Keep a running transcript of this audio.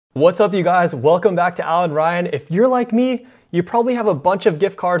What's up, you guys? Welcome back to Allan Ryan. If you're like me, you probably have a bunch of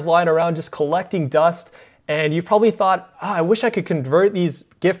gift cards lying around just collecting dust, and you probably thought, I wish I could convert these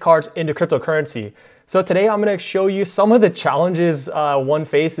gift cards into cryptocurrency. So today I'm going to show you some of the challenges one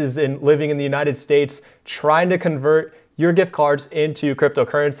faces in living in the United States trying to convert your gift cards into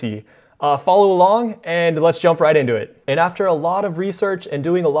cryptocurrency. Follow along and let's jump right into it. And after a lot of research and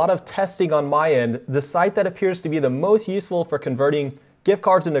doing a lot of testing on my end, the site that appears to be the most useful for converting gift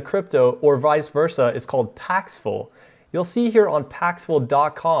cards into crypto or vice versa is called Paxful. You'll see here on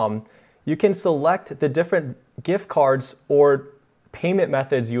Paxful.com, you can select the different gift cards or payment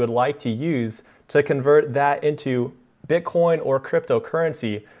methods you would like to use to convert that into Bitcoin or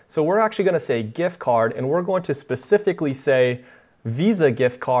cryptocurrency. So we're actually going to say gift card, and we're going to specifically say Visa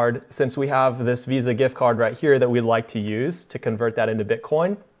gift card, since we have this Visa gift card right here that we'd like to use to convert that into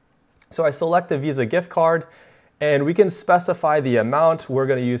Bitcoin. So I select the Visa gift card, and we can specify the amount. We're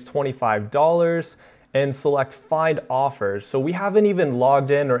going to use $25 and select find offers. So we haven't even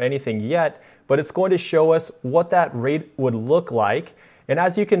logged in or anything yet, but it's going to show us what that rate would look like. And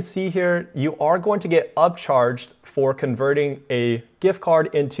as you can see here, you are going to get upcharged for converting a gift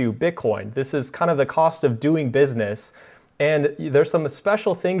card into Bitcoin. This is kind of the cost of doing business. And there's some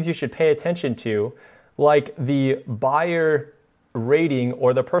special things you should pay attention to, like the buyer rating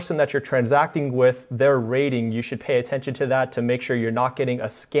or the person that you're transacting with, their rating. You should pay attention to that to make sure you're not getting a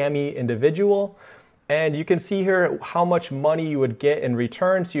scammy individual. And you can see here how much money you would get in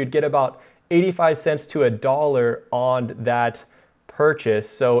return. So you'd get about 85 cents to $1 on that purchase.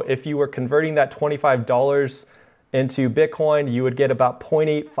 So if you were converting that $25 into Bitcoin, you would get about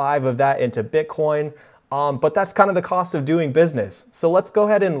 0.85 of that into Bitcoin. But that's kind of the cost of doing business. So let's go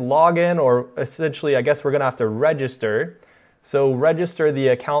ahead and log in, or essentially, I guess we're gonna have to register. So register the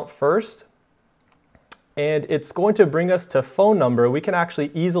account first, and it's going to bring us to phone number. We can actually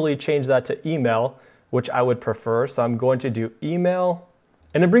easily change that to email, which I would prefer. So I'm going to do email.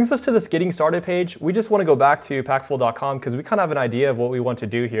 And it brings us to this getting started page. We just want to go back to Paxful.com because we kind of have an idea of what we want to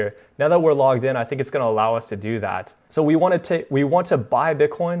do here. Now that we're logged in, I think it's going to allow us to do that. So we want to buy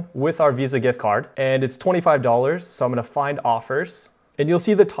Bitcoin with our Visa gift card, and it's $25. So I'm going to find offers. And you'll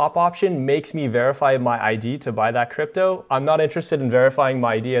see the top option makes me verify my ID to buy that crypto. I'm not interested in verifying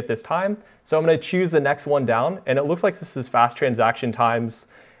my ID at this time. So I'm going to choose the next one down. And it looks like this is fast transaction times,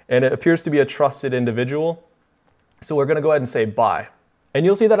 and it appears to be a trusted individual. So we're going to go ahead and say buy. And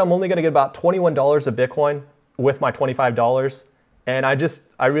you'll see that I'm only going to get about $21 of Bitcoin with my $25. And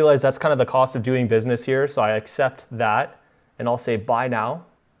I realize that's kind of the cost of doing business here. So I accept that, and I'll say buy now.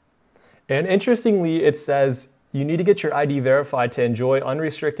 And interestingly, it says you need to get your ID verified to enjoy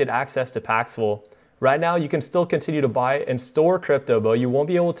unrestricted access to Paxful. Right now, you can still continue to buy and store crypto, but you won't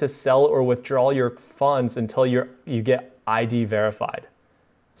be able to sell or withdraw your funds until you get ID verified.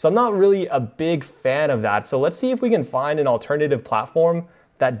 So I'm not really a big fan of that. So let's see if we can find an alternative platform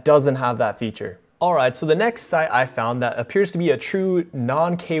that doesn't have that feature. All right, so the next site I found that appears to be a true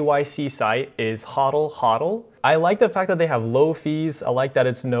non-KYC site is HodlHodl. I like the fact that they have low fees. I like that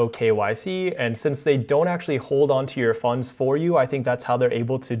it's no KYC. And since they don't actually hold onto your funds for you, I think that's how they're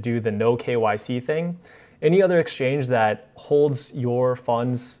able to do the no KYC thing. Any other exchange that holds your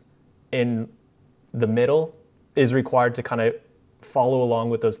funds in the middle is required to kind of follow along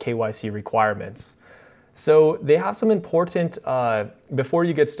with those KYC requirements. So they have some important, before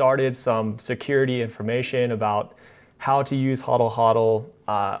you get started, some security information about how to use HodlHodl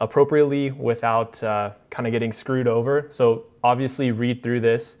appropriately without kind of getting screwed over. So obviously read through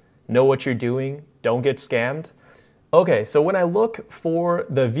this, know what you're doing, don't get scammed. Okay, so when I look for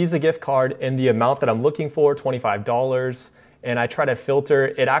the Visa gift card and the amount that I'm looking for, $25, and I try to filter,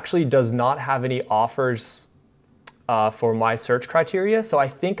 it actually does not have any offers for my search criteria. So I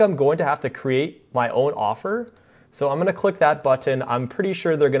think I'm going to have to create my own offer. So I'm going to click that button. I'm pretty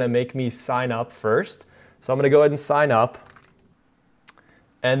sure they're going to make me sign up first. So I'm going to go ahead and sign up.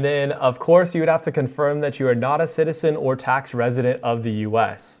 And then of course you would have to confirm that you are not a citizen or tax resident of the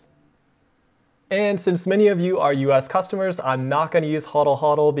US. And since many of you are US customers, I'm not going to use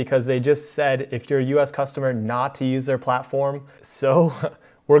HodlHodl because they just said if you're a US customer not to use their platform. So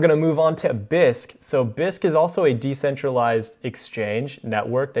we're going to move on to Bisq. So Bisq is also a decentralized exchange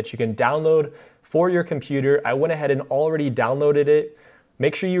network that you can download for your computer. I went ahead and already downloaded it.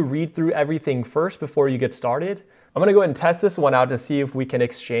 Make sure you read through everything first before you get started. I'm going to go ahead and test this one out to see if we can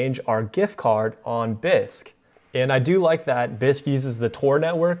exchange our gift card on Bisq. And I do like that Bisq uses the Tor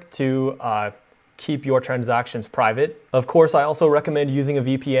network to keep your transactions private. Of course, I also recommend using a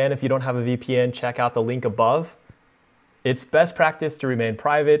VPN. If you don't have a VPN, check out the link above. It's best practice to remain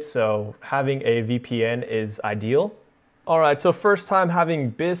private, so having a VPN is ideal. All right, so first time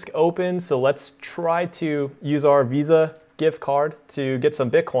having Bisq open, so let's try to use our Visa gift card to get some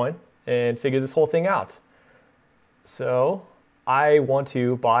Bitcoin and figure this whole thing out. So I want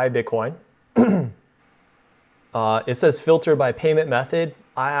to buy Bitcoin. It says filter by payment method.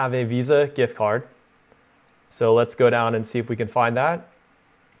 I have a Visa gift card. So let's go down and see if we can find that.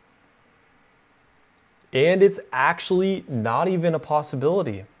 And it's actually not even a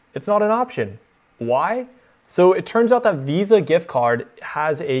possibility. It's not an option. Why? So it turns out that Visa gift card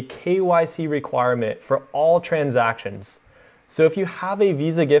has a KYC requirement for all transactions. So if you have a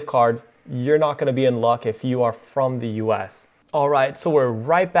Visa gift card, you're not going to be in luck if you are from the US. All right, so we're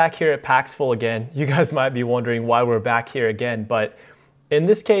right back here at Paxful again. You guys might be wondering why we're back here again, but in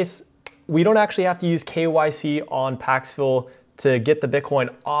this case, we don't actually have to use KYC on Paxful to get the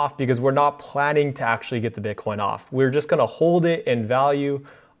Bitcoin off because we're not planning to actually get the Bitcoin off. We're just going to hold it in value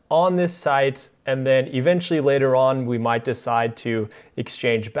on this site, and then eventually later on we might decide to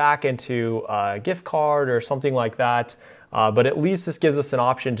exchange back into a gift card or something like that. But at least this gives us an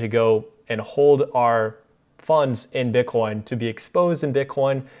option to go and hold our funds in Bitcoin, to be exposed in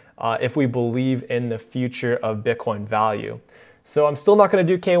Bitcoin if we believe in the future of Bitcoin value. So I'm still not going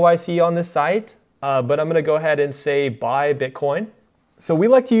to do KYC on this site, but I'm going to go ahead and say buy Bitcoin. So we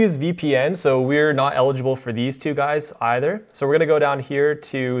like to use VPN, so we're not eligible for these two guys either. So we're going to go down here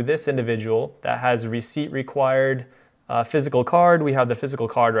to this individual that has receipt required, physical card. We have the physical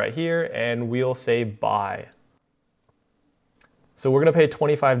card right here, and we'll say buy. So we're going to pay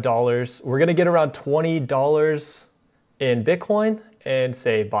 $25. We're going to get around $20 in Bitcoin and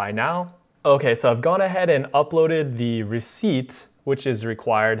say buy now. Okay, so I've gone ahead and uploaded the receipt, which is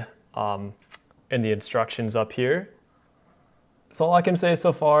required in the instructions up here. So all I can say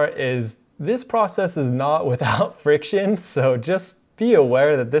so far is this process is not without friction. So just be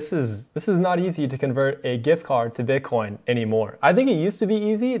aware that this is not easy to convert a gift card to Bitcoin anymore. I think it used to be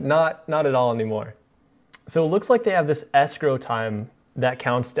easy, not at all anymore. So it looks like they have this escrow time that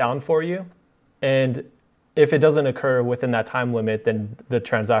counts down for you. And if it doesn't occur within that time limit, then the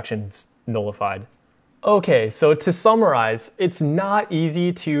transaction's nullified. Okay, so to summarize, it's not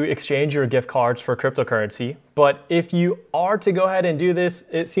easy to exchange your gift cards for cryptocurrency, but if you are to go ahead and do this,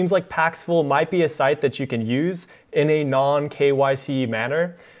 it seems like Paxful might be a site that you can use in a non-KYC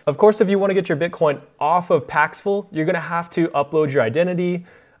manner. Of course, if you want to get your Bitcoin off of Paxful, you're going to have to upload your identity.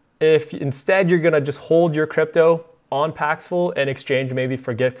 If instead you're going to just hold your crypto on Paxful and exchange maybe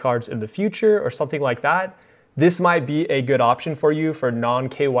for gift cards in the future or something like that, this might be a good option for you for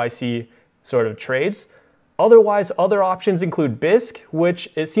non-KYC sort of trades. Otherwise, other options include Bisq, which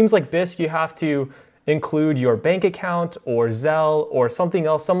it seems like Bisq you have to include your bank account or Zelle or something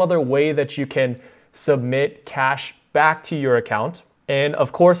else, some other way that you can submit cash back to your account. And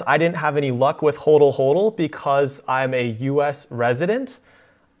of course, I didn't have any luck with HodlHodl because I'm a US resident,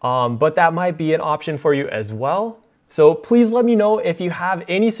 but that might be an option for you as well. So please let me know if you have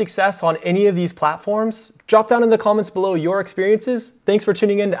any success on any of these platforms. Drop down in the comments below your experiences. Thanks for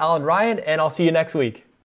tuning in to Allan Ryan, and I'll see you next week.